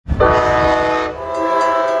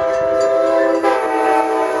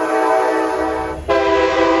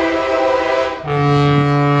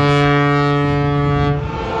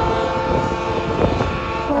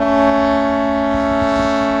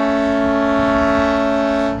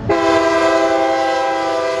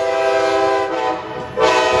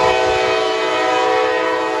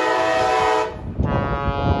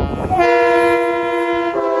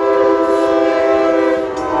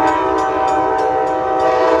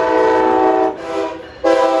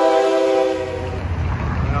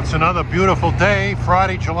It's another beautiful day,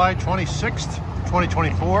 Friday, July 26th,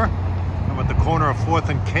 2024. I'm at the corner of 4th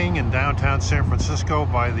and King in downtown San Francisco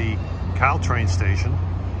by the Caltrain station.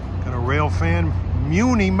 Got a railfan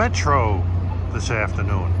Muni Metro this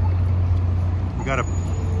afternoon. We got a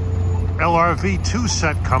LRV2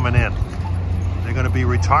 set coming in. They're going to be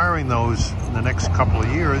retiring those in the next couple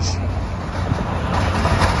of years.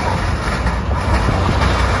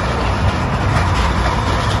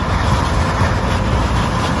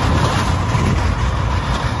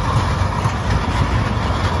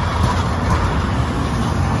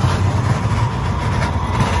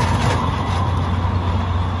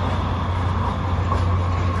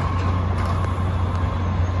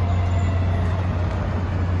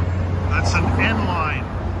 That's an N line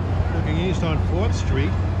looking east on 4th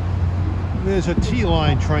Street. There's a T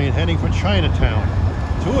line train heading for Chinatown.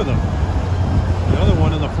 Two of them. The other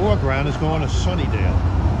one in the foreground is going to Sunnydale.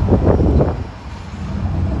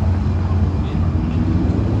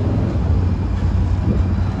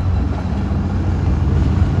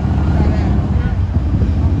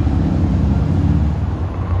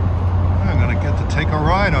 I'm going to get to take a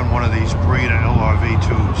ride on one of these Breda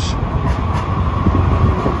LRV2s.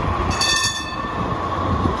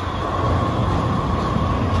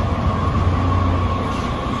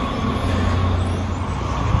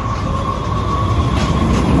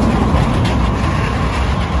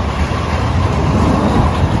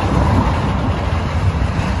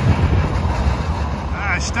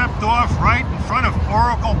 Stepped off right in front of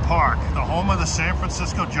Oracle Park, the home of the San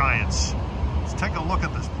Francisco Giants. Let's take a look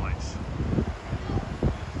at this place.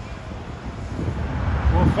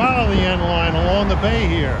 We'll follow the N line along the bay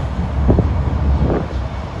here.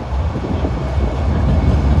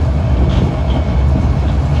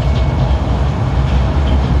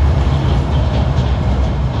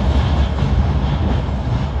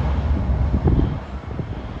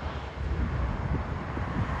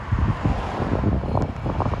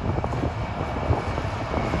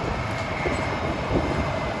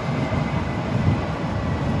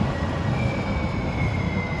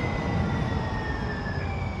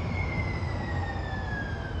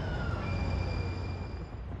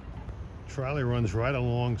 Trolley runs right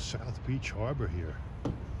along South Beach Harbor here.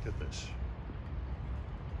 Get this.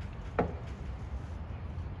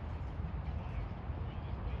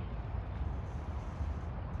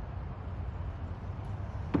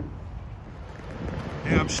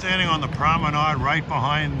 Yeah, I'm standing on the promenade right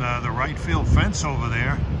behind the right field fence over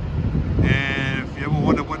there. And if you ever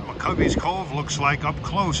wonder what McCovey's Cove looks like up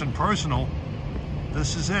close and personal,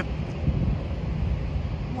 this is it.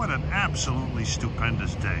 What an absolutely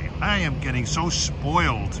stupendous day. I am getting so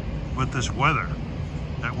spoiled with this weather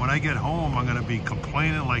that when I get home, I'm going to be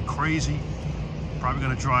complaining like crazy. Probably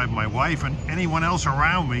going to drive my wife and anyone else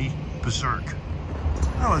around me berserk.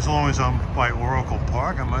 Well, as long as I'm by Oracle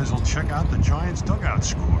Park, I might as well check out the Giants dugout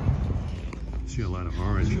score. See a lot of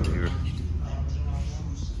orange in here.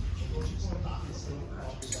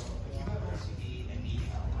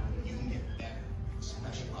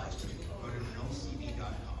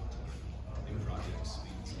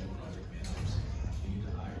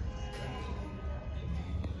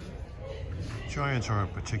 Giants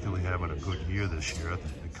aren't particularly having a good year this year.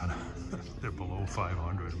 They're below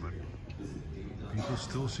 500, but people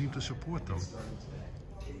still seem to support them.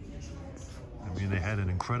 I mean, they had an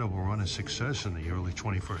incredible run of success in the early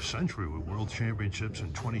 21st century with world championships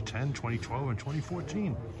in 2010, 2012, and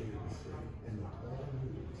 2014.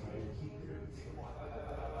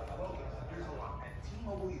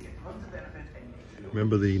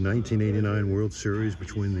 Remember the 1989 World Series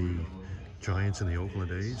between the Giants and the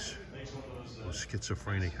Oakland A's? Those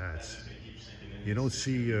schizophrenic hats. You don't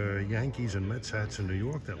see Yankees and Mets hats in New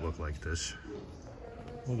York that look like this.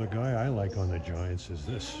 Well, the guy I like on the Giants is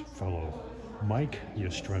this fellow, Mike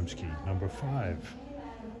Yastrzemski, number 5.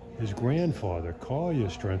 His grandfather, Carl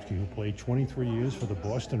Yastrzemski, who played 23 years for the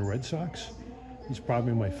Boston Red Sox, he's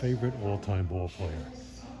probably my favorite all-time ball player.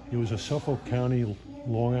 He was a Suffolk County,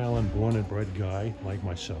 Long Island born and bred guy like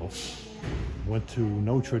myself. Went to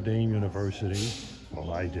Notre Dame University.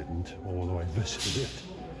 Well, I didn't, although I visited it.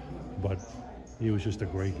 But he was just a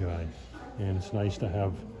great guy. And it's nice to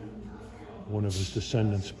have one of his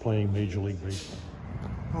descendants playing Major League Baseball.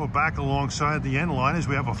 Well, back alongside the N line is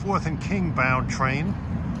we have a 4th and King bound train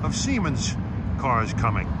of Siemens cars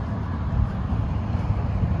coming.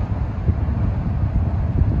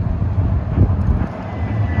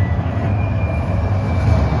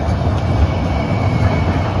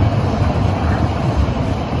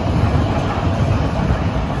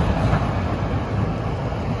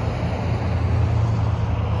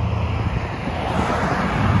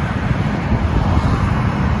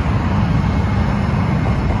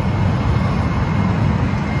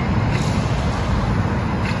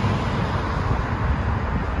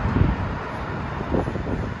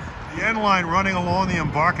 N line running along the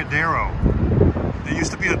Embarcadero. There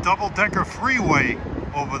used to be a double-decker freeway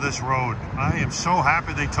over this road. I am so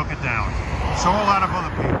happy they took it down. So a lot of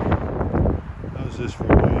other people. How's this for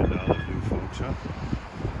 $1 million view, folks, huh?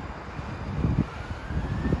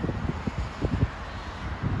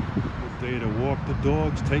 Good day to walk the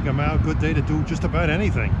dogs, take them out. Good day to do just about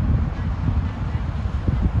anything.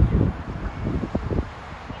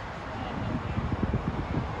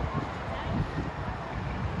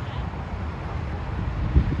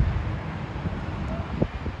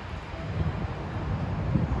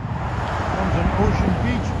 Ocean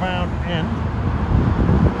Beach bound end.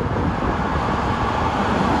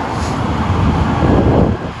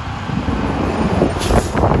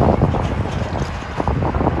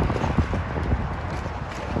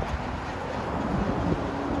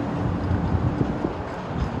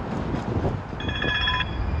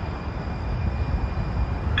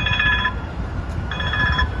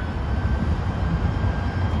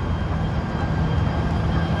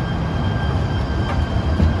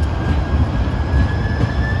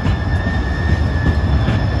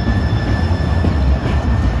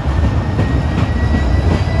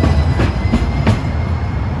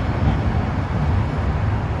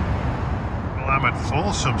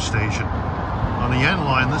 Folsom Station. On the N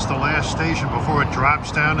line, this is the last station before it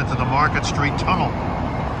drops down into the Market Street Tunnel.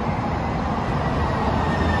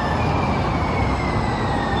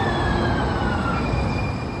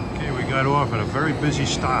 Okay, we got off at a very busy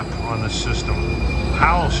stop on this system.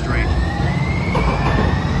 Powell Street.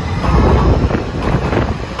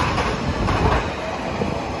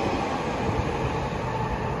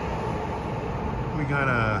 We got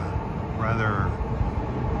a rather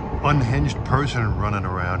unhinged person running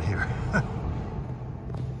around here.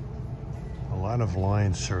 A lot of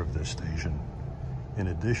lines serve this station. In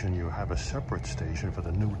addition, you have a separate station for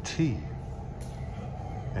the new T.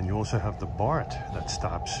 And you also have the BART that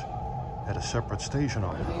stops at a separate station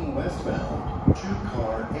on it. Westbound,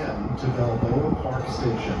 2-car M to Balboa Park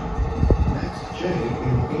Station. Next J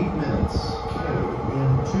in 8 minutes, K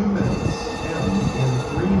in 2 minutes, M in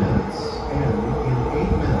 3 minutes, N in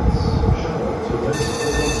 8 minutes. Shuttle to West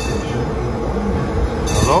Portal Station in 1 minute.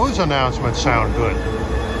 Now those announcements sound good.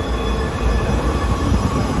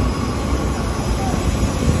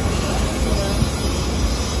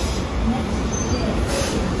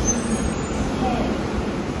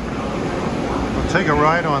 Take a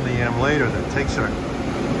ride on the M later that takes a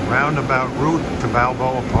roundabout route to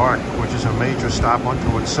Balboa Park, which is a major stop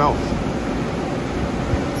unto itself.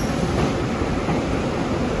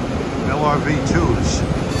 LRV2s.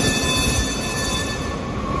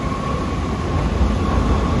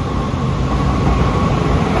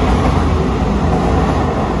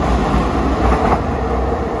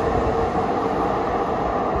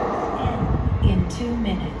 In 2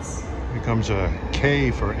 minutes. Becomes a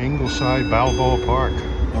K for Ingleside Balboa Park.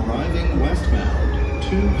 Arriving westbound,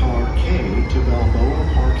 2-car K to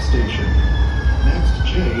Balboa Park Station. Next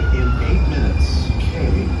J in 8 minutes, K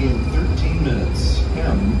in 13 minutes,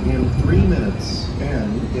 M in 3 minutes,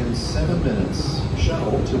 N in 7 minutes.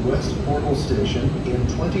 Shuttle to West Portal Station in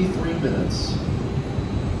 23 minutes.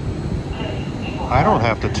 I don't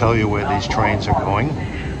have to tell you where these trains are going.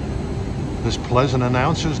 This pleasant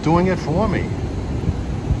announcer's doing it for me.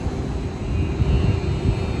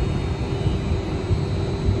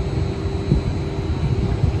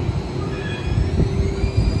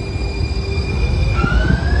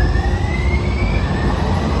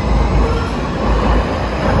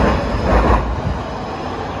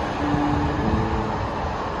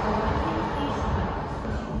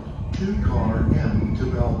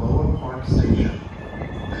 Balboa Park Station.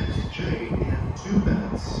 Next J in 2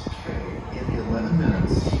 minutes, K in 11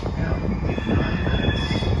 minutes, M in 9 minutes,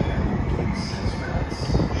 N in 6 minutes.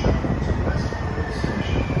 Shuttle to West Portal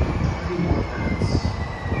Station in 21 minutes.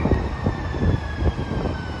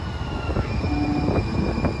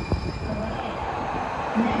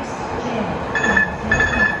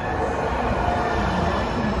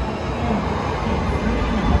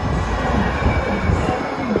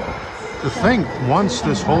 To think, once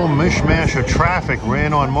this whole mishmash of traffic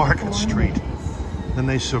ran on Market Street, then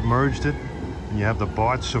they submerged it, and you have the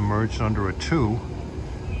BART submerged under a 2.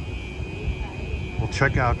 We'll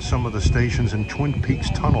check out some of the stations in Twin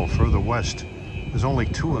Peaks Tunnel further west. There's only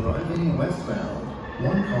 2 of them. Arriving westbound,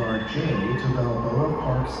 1-car J to Balboa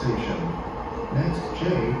Park Station. Next J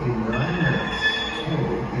in 9 minutes, K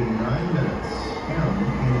in 9 minutes, M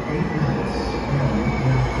in 8 minutes, N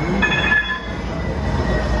in 3 minutes.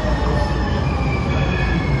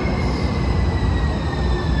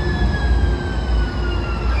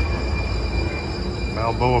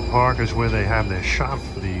 Balboa Park is where they have their shop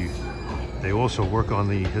for the They also work on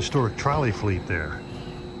the historic trolley fleet there.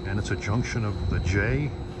 And it's a junction of the J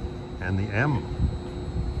and the M.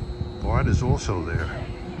 BART is also there.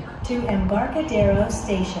 To Embarcadero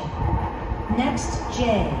Station. Next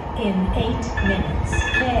J in 8 minutes.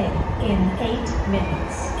 K in 8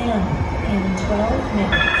 minutes. M in 12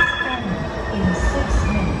 minutes. N in 6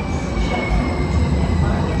 minutes. Shuttle to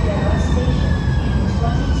Embarcadero Station in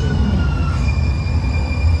 22 minutes.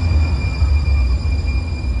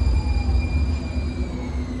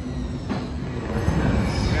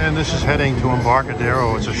 And this is heading to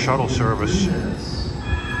Embarcadero. It's a shuttle service.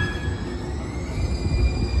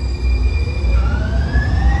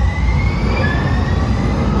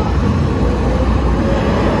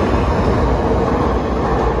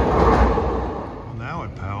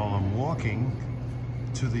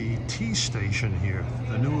 To the T station here,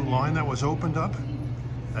 the new line that was opened up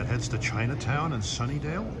that heads to Chinatown and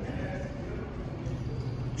Sunnydale.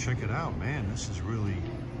 Check it out, man, this is really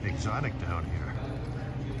exotic down here.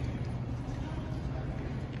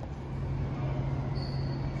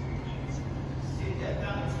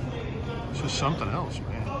 It's just something else,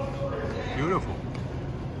 man. Beautiful.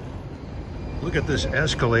 Look at this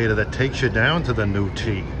escalator that takes you down to the new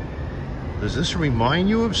T. Does this remind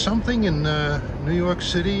you of something in New York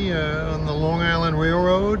City on the Long Island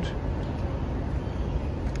Railroad?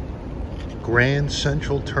 Grand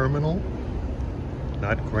Central Terminal?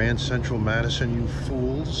 Not Grand Central Madison, you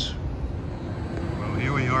fools. Well,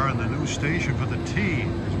 here we are in the new station for the T,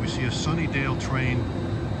 as we see a Sunnydale train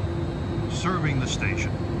serving the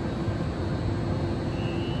station.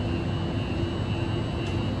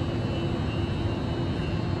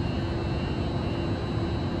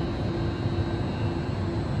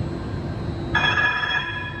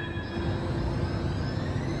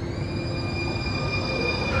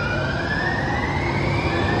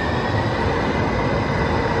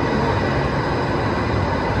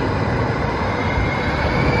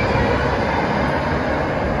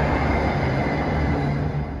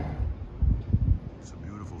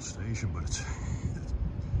 But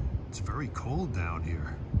it's very cold down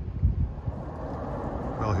here.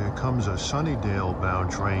 Well, here comes a Sunnydale bound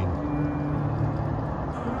train.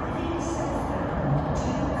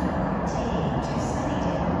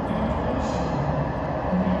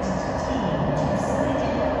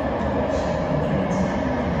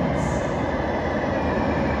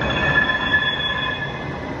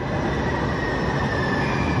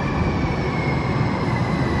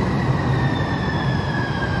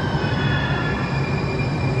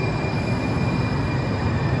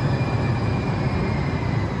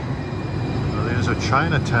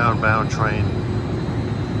 Chinatown bound train.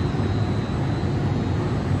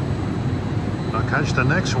 I'll catch the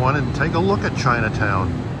next one and take a look at Chinatown.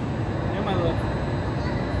 Yeah, my love.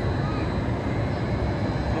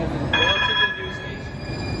 Go to the news station.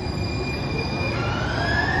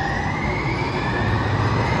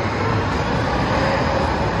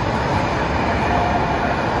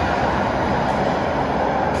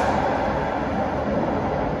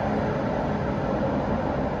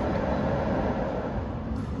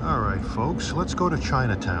 Folks, let's go to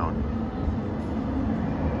Chinatown.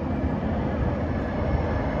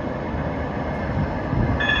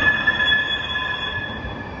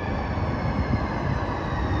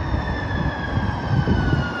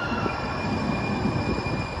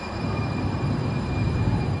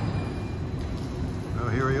 Well,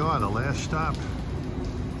 here we are, the last stop.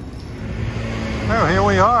 Well, here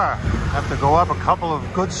we are. Have to go up a couple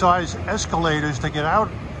of good-sized escalators to get out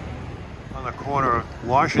on the corner of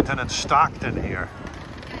Washington and Stockton here.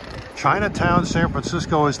 Chinatown, San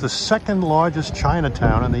Francisco is the second largest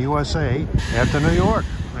Chinatown in the USA after New York.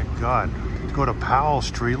 Thank God. Go to Powell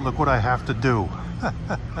Street, look what I have to do.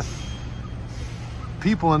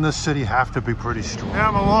 People in this city have to be pretty strong. Yeah,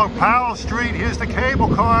 I'm along Powell Street, here's the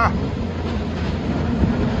cable car.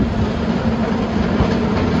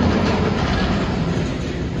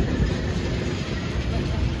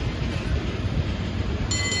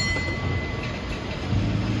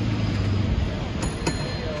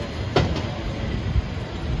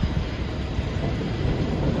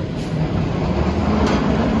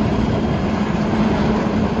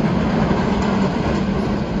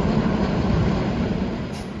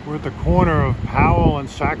 At the corner of Powell and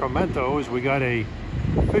Sacramento as we got a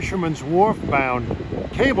Fisherman's Wharf bound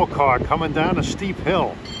cable car coming down a steep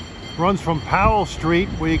hill. Runs from Powell Street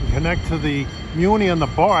where you can connect to the Muni and the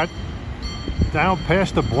BART down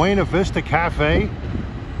past the Buena Vista Cafe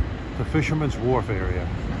to Fisherman's Wharf area.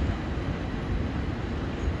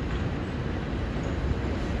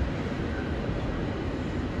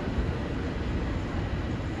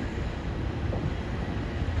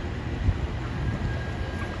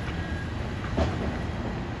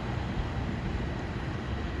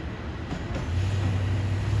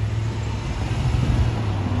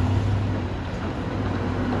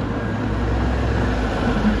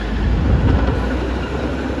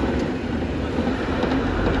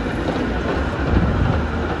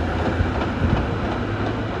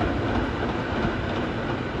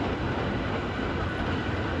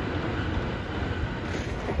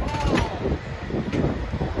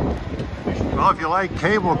 Well, if you like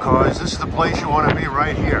cable cars, this is the place you want to be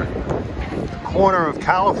right here. The corner of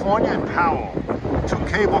California and Powell. Two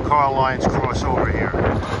cable car lines cross over here.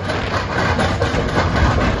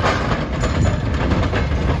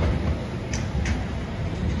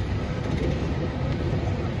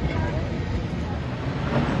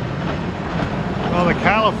 Well, the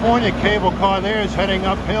California cable car there is heading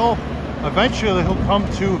uphill. Eventually he'll come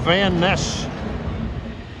to Van Ness.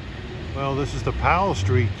 Well, this is the Powell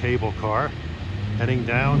Street cable car heading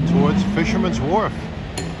down towards Fisherman's Wharf.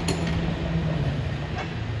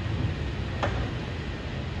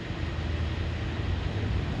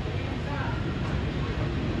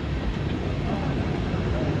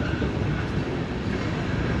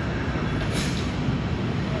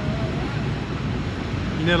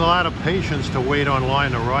 You need a lot of patience to wait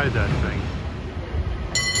online to ride that thing.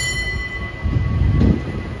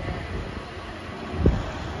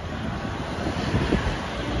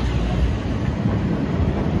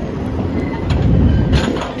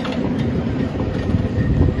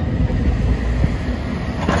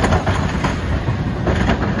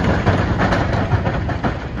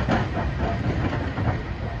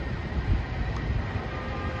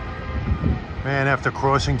 Man, after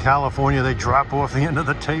crossing California, they drop off the end of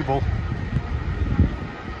the table.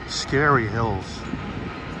 Scary hills.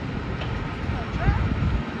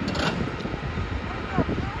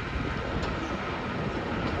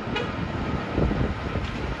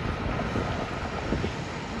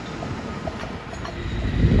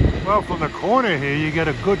 Well, from the corner here, you get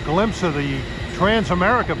a good glimpse of the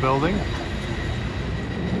Trans-America building.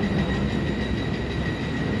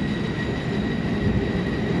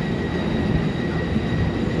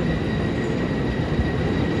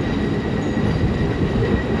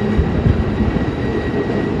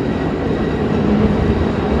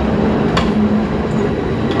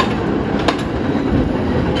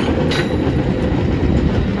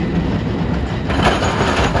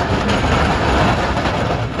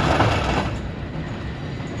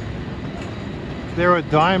 There are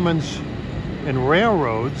diamonds in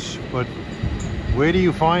railroads, but where do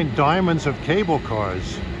you find diamonds of cable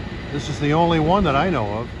cars? This is the only one that I know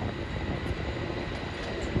of.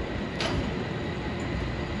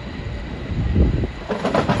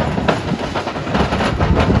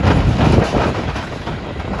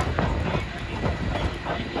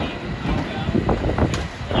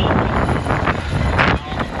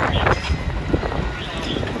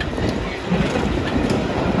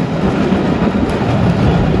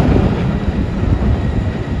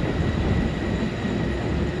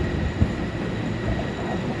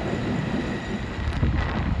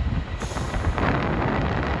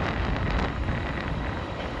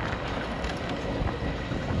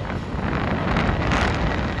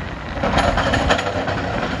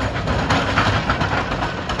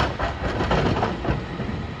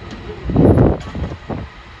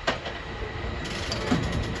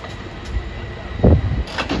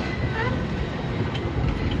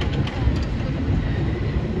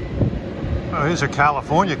 Here's a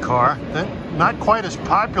California car. They're not quite as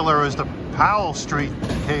popular as the Powell Street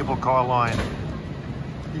cable car line.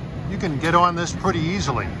 You can get on this pretty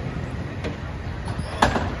easily.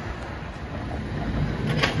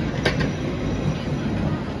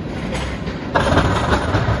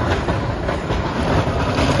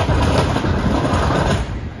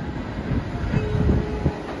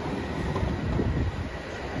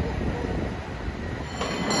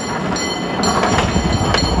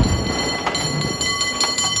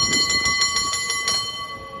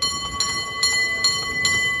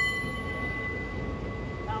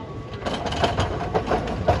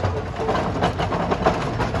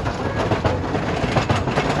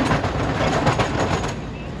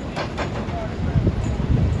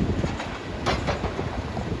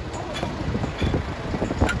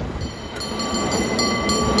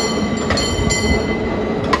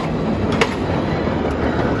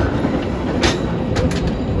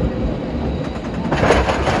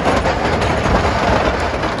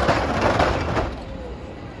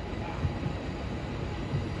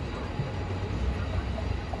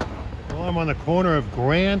 I'm on the corner of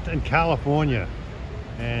Grant and California,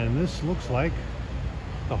 and this looks like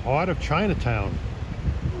the heart of Chinatown.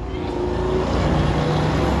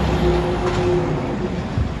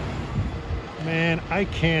 Man, I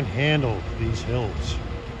can't handle these hills.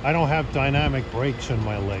 I don't have dynamic brakes in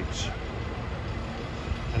my legs,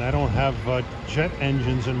 and I don't have jet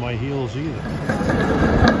engines in my heels either.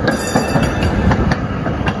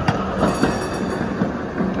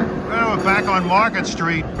 Well, we're back on Market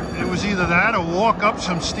Street. It was either that or walk up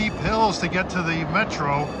some steep hills to get to the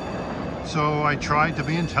metro. so I tried to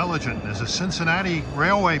be intelligent as a Cincinnati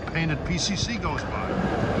Railway painted PCC goes by.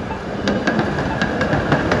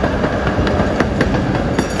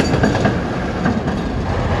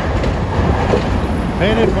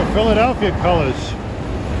 Painted for Philadelphia colors.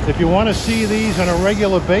 If you want to see these on a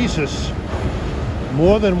regular basis,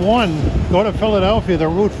 more than one, go to Philadelphia, the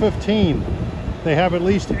Route 15. They have at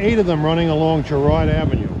least 8 of them running along Girard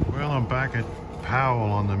Avenue. Well, I'm back at Powell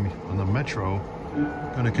on the Metro.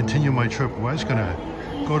 Going to continue my trip west. Going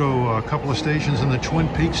to go to a couple of stations in the Twin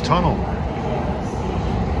Peaks Tunnel.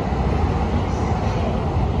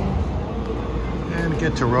 And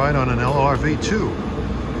get to ride on an LRV2.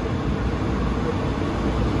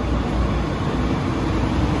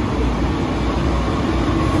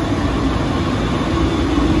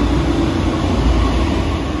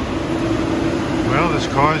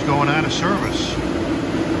 This car is going out of service,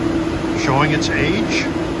 showing its age.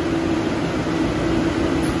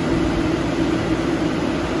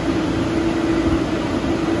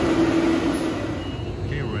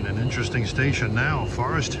 Okay, we're in an interesting station now,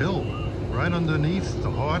 Forest Hill, right underneath the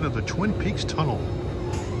heart of the Twin Peaks Tunnel.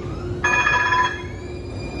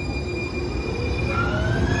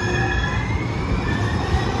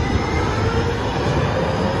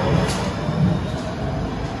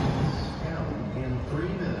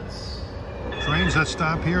 Trains that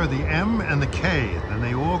stop here are the M and the K, and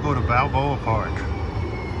they all go to Balboa Park.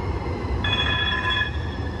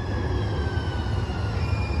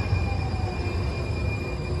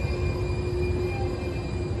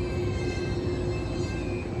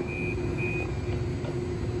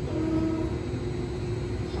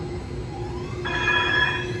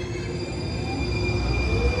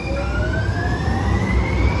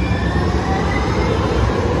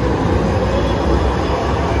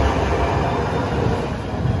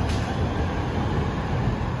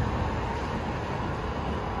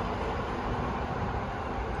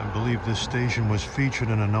 I believe this station was featured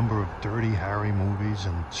in a number of Dirty Harry movies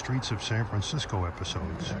and Streets of San Francisco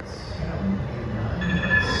episodes.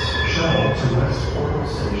 Shuttle to West Portal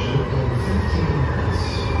Station in 15 minutes.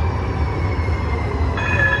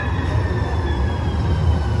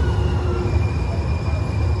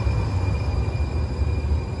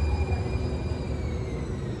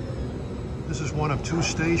 This is one of 2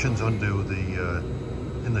 stations under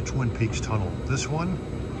in the Twin Peaks Tunnel. This one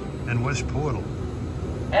and West Portal.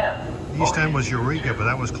 East End was Eureka, but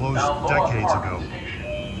that was closed decades ago.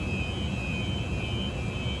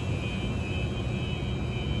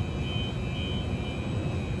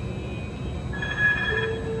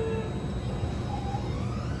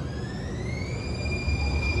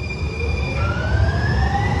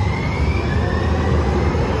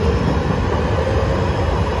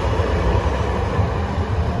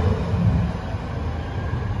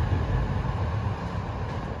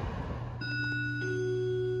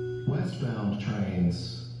 Westbound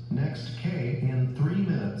trains. Next K in 3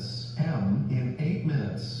 minutes. M in 8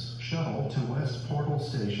 minutes. Shuttle to West Portal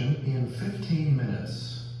Station in 15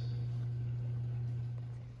 minutes.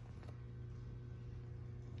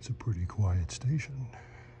 It's a pretty quiet station.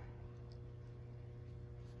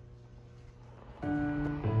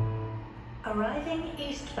 Arriving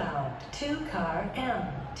eastbound, 2-car M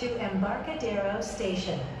to Embarcadero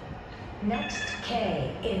Station. Next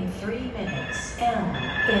K in 3 minutes, M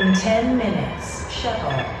in 10 minutes,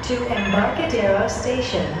 shuttle to Embarcadero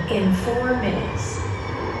Station in 4 minutes.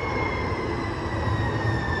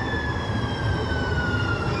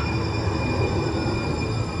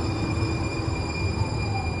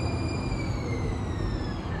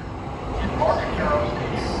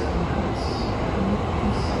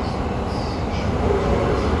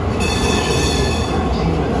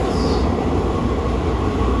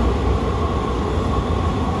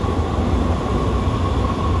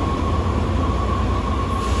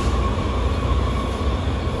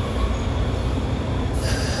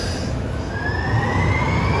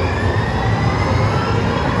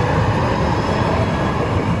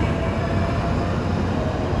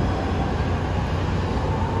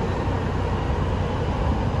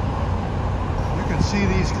 See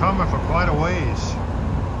these coming for quite a ways.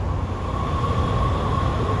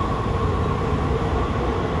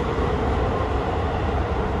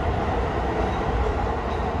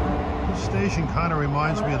 This station kind of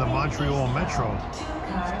reminds me of the Montreal Metro.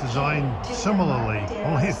 It's designed similarly,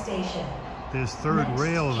 only there's third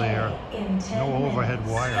rail there, no overhead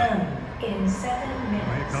wire. In 7 minutes,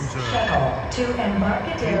 Here comes a shuttle to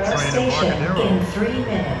Embarcadero train Station Embarcadero. in 3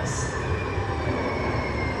 minutes.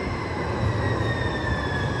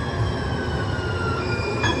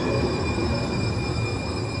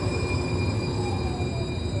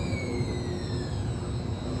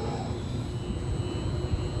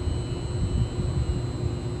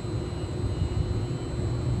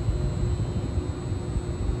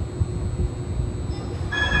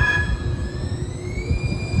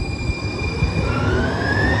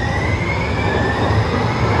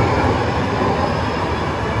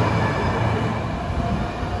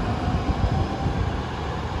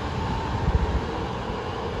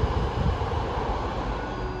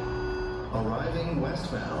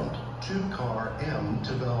 westbound, 2-car M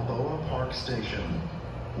to Balboa Park Station.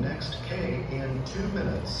 Next K in 2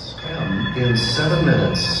 minutes. M in 7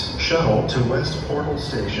 minutes. Shuttle to West Portal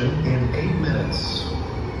Station in 8 minutes.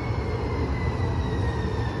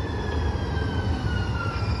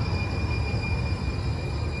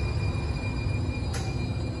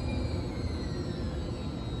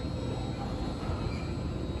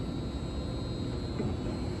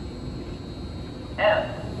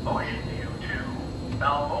 M, Ocean View to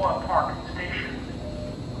Balboa Park Station.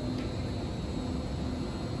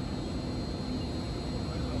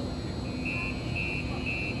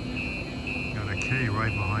 Got a K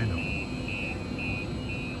right behind them.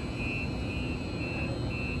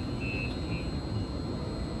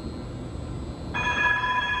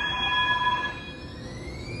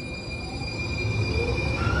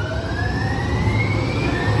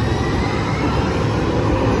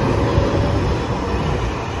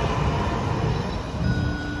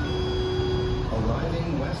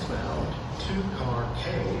 Arriving westbound, 2-car K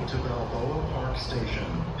to Balboa Park Station.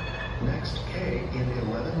 Next K in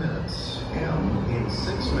 11 minutes. M in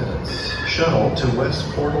 6 minutes. Shuttle to West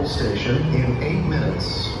Portal Station in 8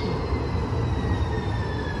 minutes.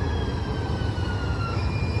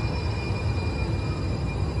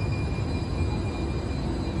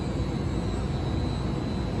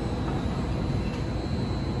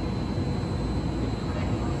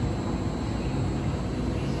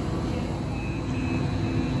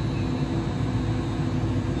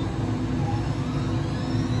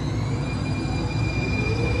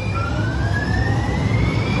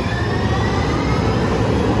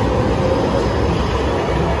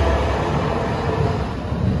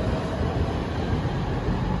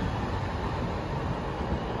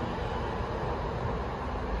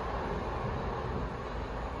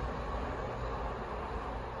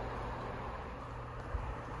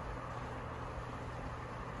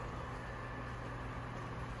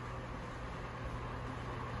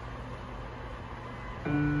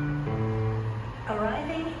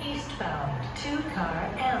 Arriving eastbound, 2-car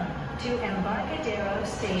M to Embarcadero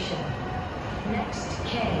Station. Next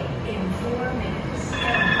K in 4 minutes. M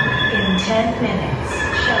in 10 minutes.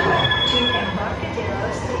 Shuttle to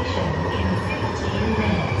Embarcadero Station in 15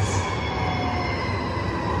 minutes.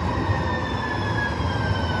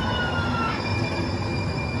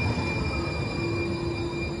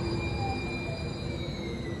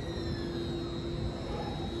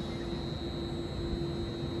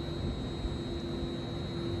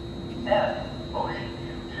 F, Ocean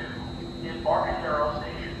View to Embarcadero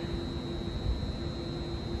Station.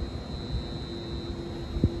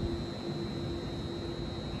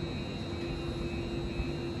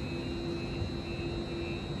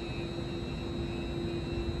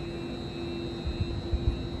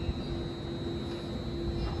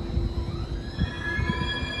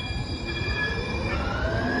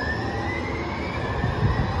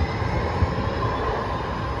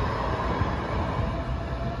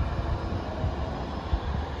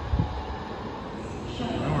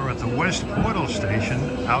 We're at the West Portal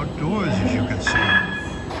Station, outdoors as you can see.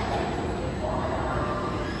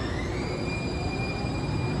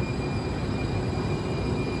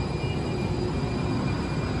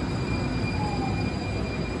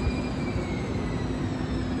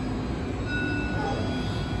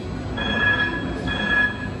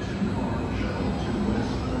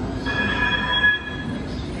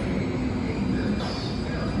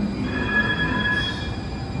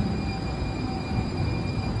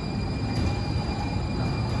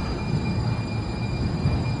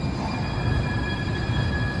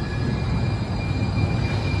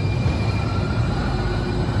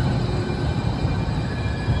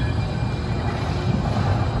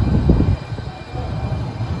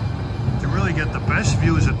 Get the best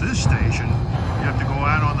views at this station, you have to go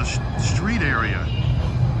out on the street area.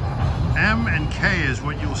 M and K is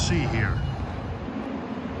what you'll see here.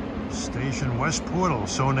 Station West Portal,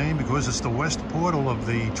 so named because it's the west portal of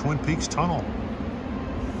the Twin Peaks Tunnel.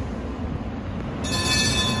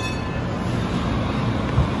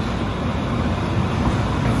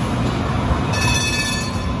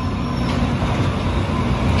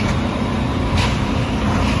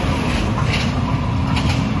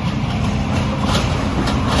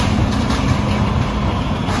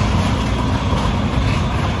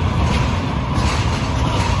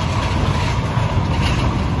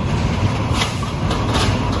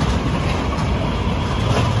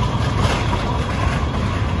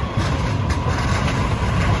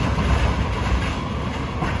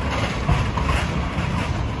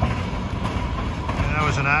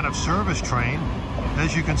 An out-of-service train.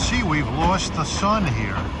 As you can see, we've lost the sun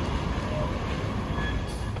here.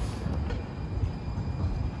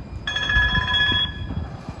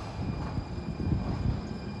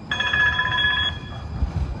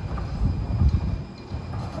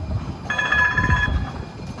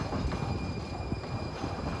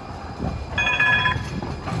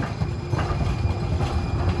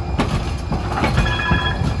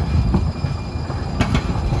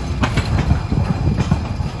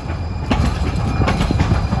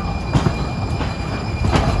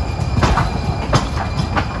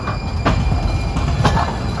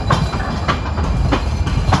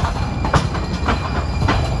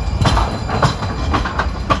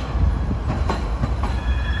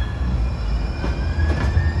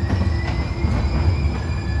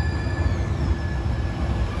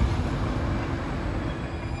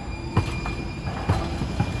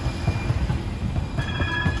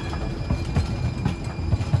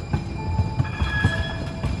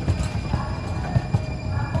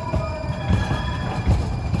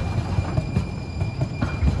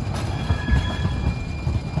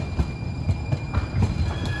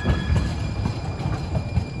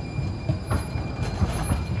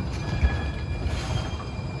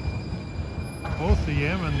 the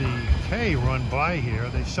M and the K run by here.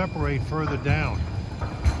 They separate further down.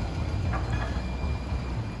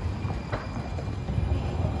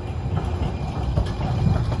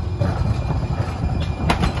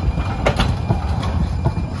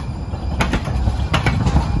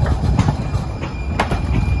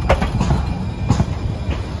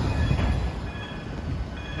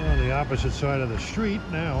 On the opposite side of the street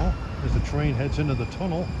now, as the train heads into the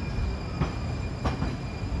tunnel.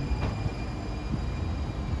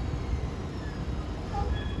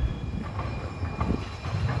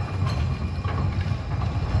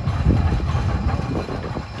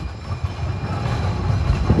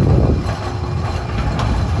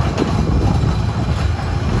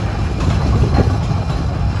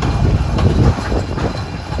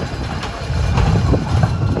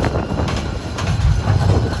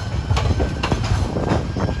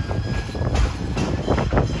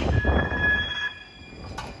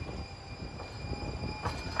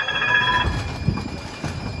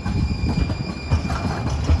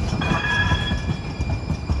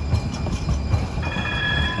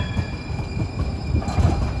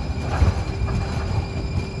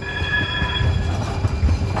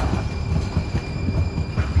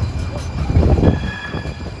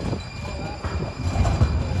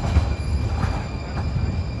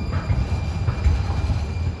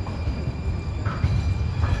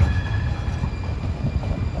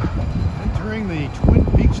 The Twin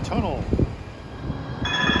Peaks Tunnel.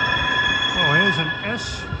 Oh, here's an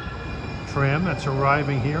S tram that's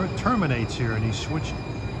arriving here. It terminates here, and he switched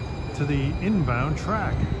to the inbound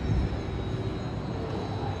track.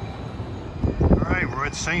 All right, we're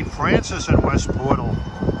at St. Francis and West Portal.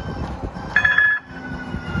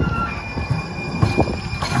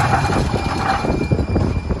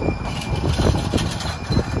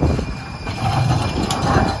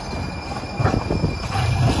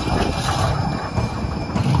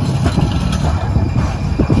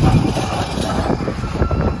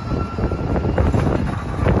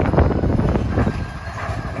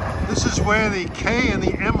 Where the K and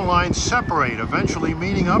the M lines separate, eventually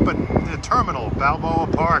meeting up at the terminal, Balboa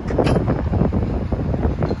Park.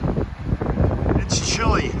 It's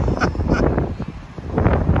chilly.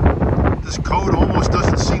 This coat almost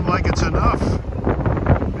doesn't seem like it's enough.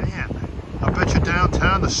 Man, I bet you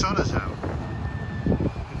downtown the sun is out.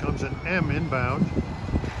 Here comes an M inbound.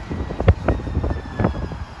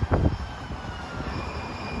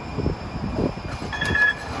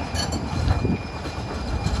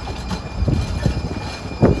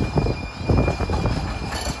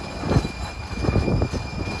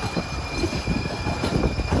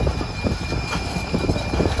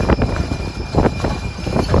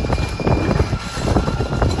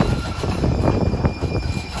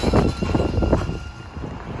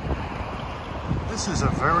 This is a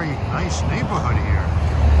very nice neighborhood here.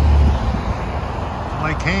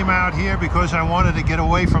 I came out here because I wanted to get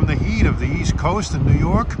away from the heat of the East Coast in New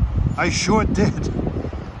York. I sure did.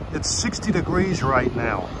 It's 60 degrees right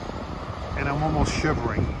now, and I'm almost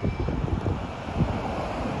shivering.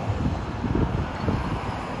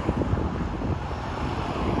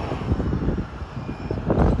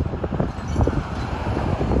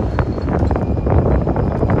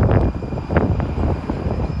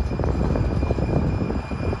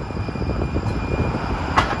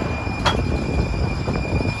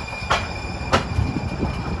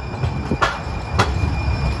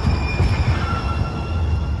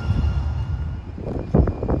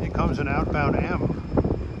 An outbound M.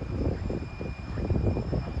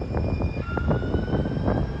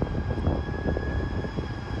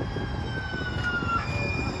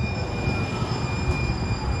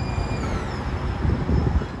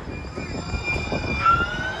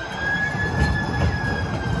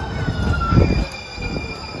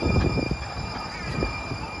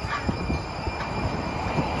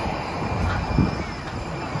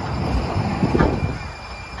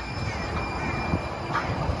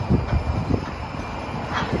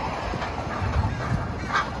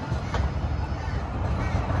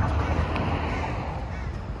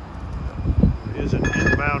 Here's an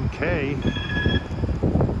inbound K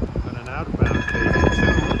and an outbound K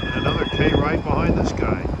too, and another K right behind this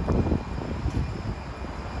guy.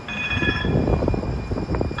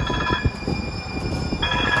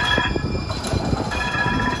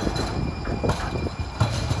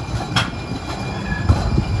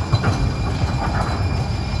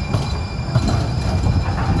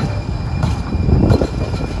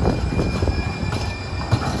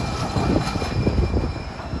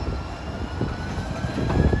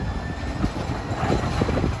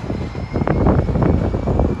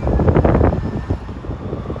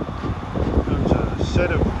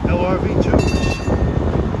 Set of LRV2s.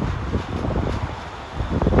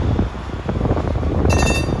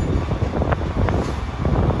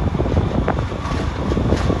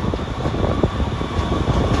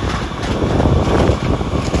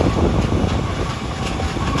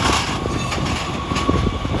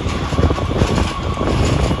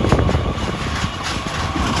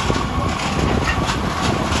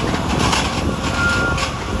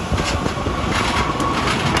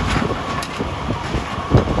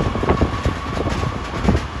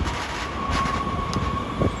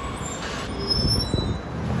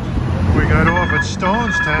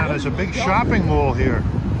 there's a big shopping mall here.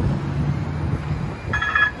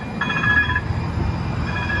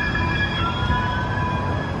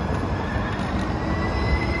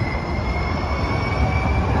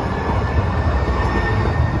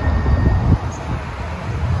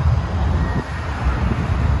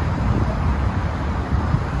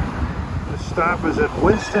 This stop is at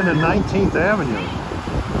Winston and 19th Avenue.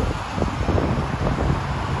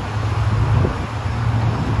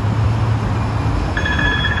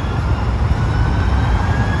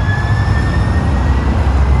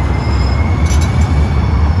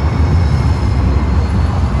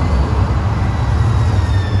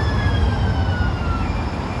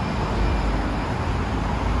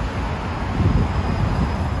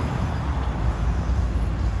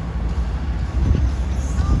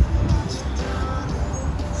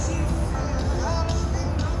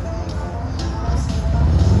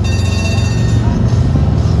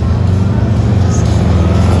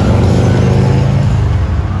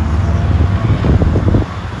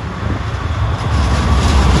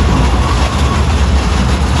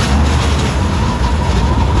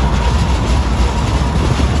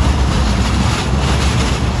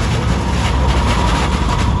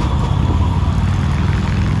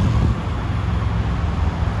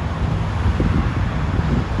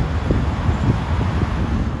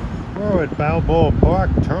 At Balboa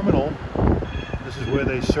Park Terminal. This is where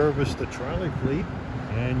they service the trolley fleet,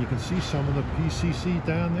 and you can see some of the PCC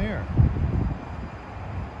down there.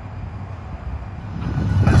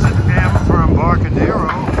 This is M for Embarcadero.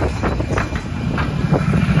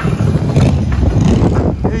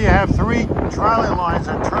 Here you have 3 trolley lines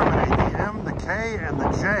that terminate, the M, the K, and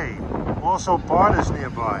the J. Also BART is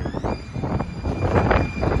nearby.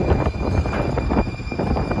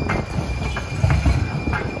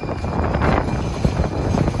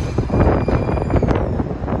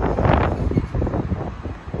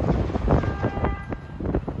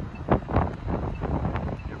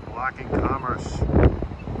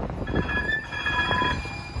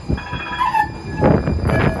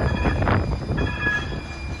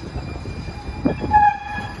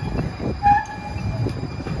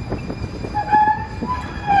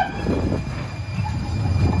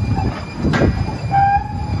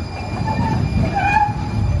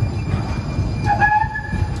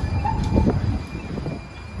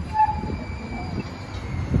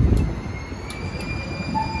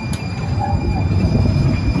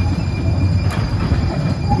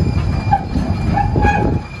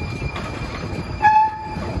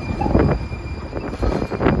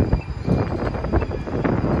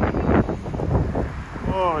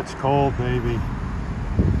 It's cold, baby.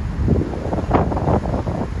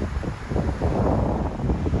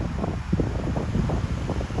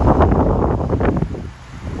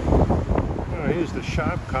 Oh, here's the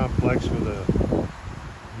shop complex with the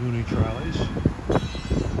uni trolleys.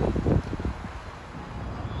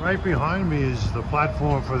 Right behind me is the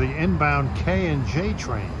platform for the inbound K and J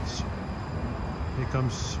trains. Here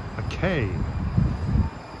comes a K.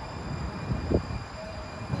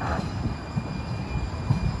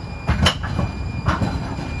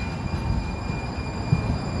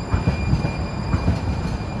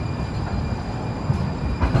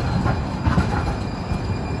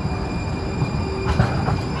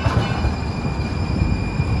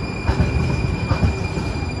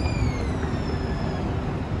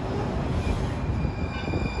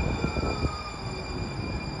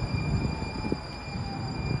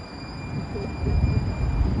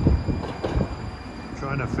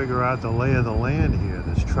 Trying to figure out the lay of the land here.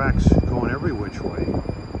 There's tracks going every which way.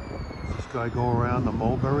 Does this guy go around the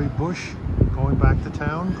mulberry bush, going back to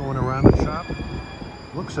town, going around the shop?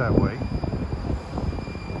 Looks that way.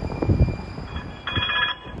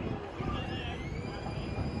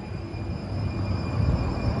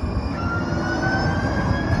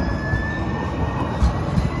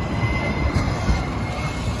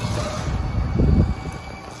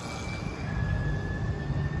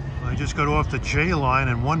 Just got off the J line,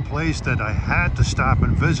 and one place that I had to stop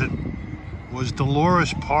and visit was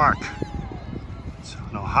Dolores Park. It's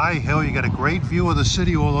on a high hill. You got a great view of the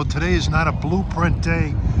city, although today is not a blueprint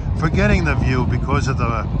day for getting the view because of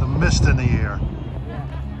the mist in the air.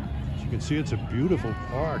 As you can see, it's a beautiful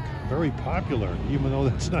park, very popular, even though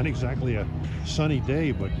it's not exactly a sunny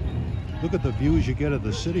day, but look at the views you get of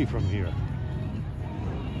the city from here.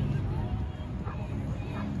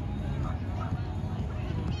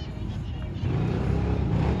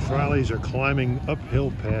 Trolleys are climbing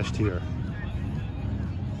uphill past here.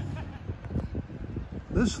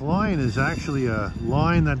 This line is actually a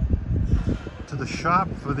line that to the shop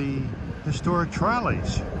for the historic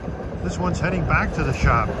trolleys. This one's heading back to the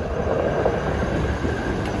shop.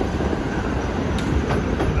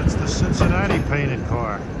 Cincinnati painted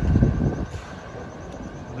car.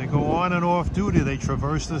 When they go on and off duty, they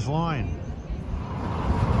traverse this line.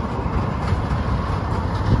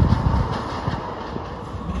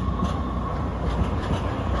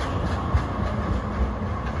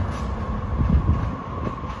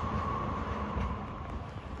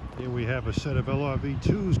 Here we have a set of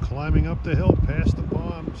LRV2s climbing up the hill past the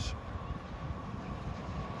palms.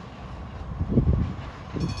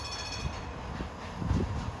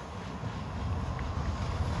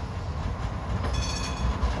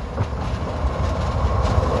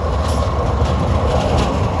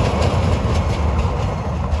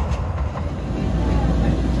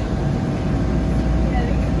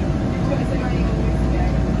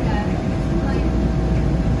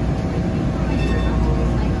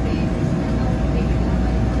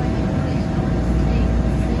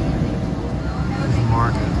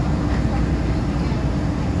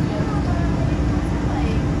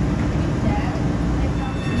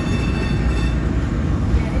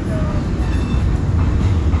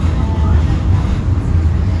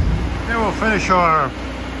 Finish our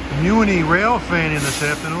Muni rail fanning this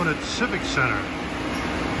afternoon at Civic Center.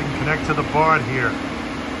 We can connect to the BART here,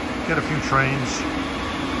 get a few trains.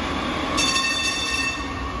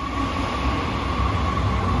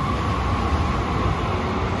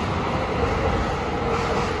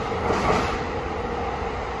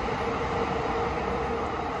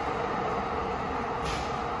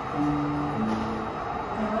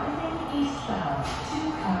 Arriving eastbound,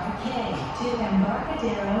 2-car K to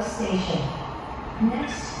Embarcadero Station.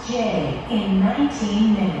 Next J in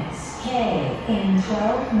 19 minutes, K in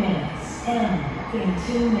 12 minutes, M in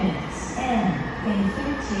 2 minutes, N in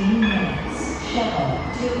 13 minutes. Shuttle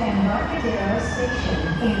to Embarcadero Station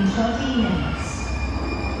in 20 minutes.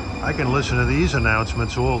 I can listen to these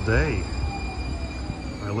announcements all day.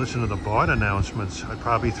 If I listen to the BART announcements, I'd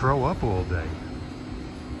probably throw up all day.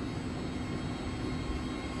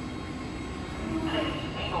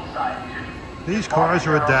 These cars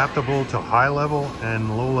are adaptable to high-level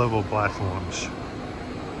and low-level platforms.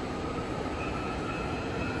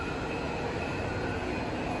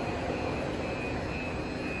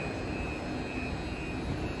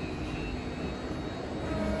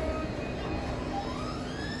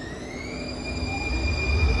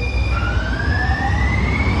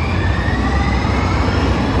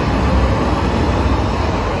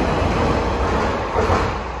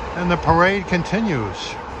 And the parade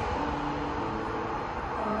continues.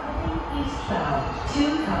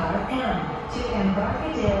 2-car M to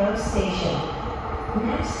Embarcadero Station.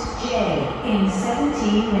 Next J in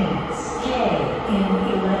 17 minutes, K in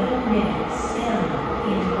 11 minutes, M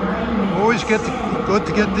in 9 minutes. Always good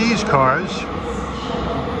to get these cars.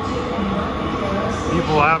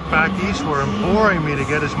 People out back east were imploring me to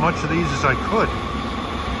get as much of these as I could.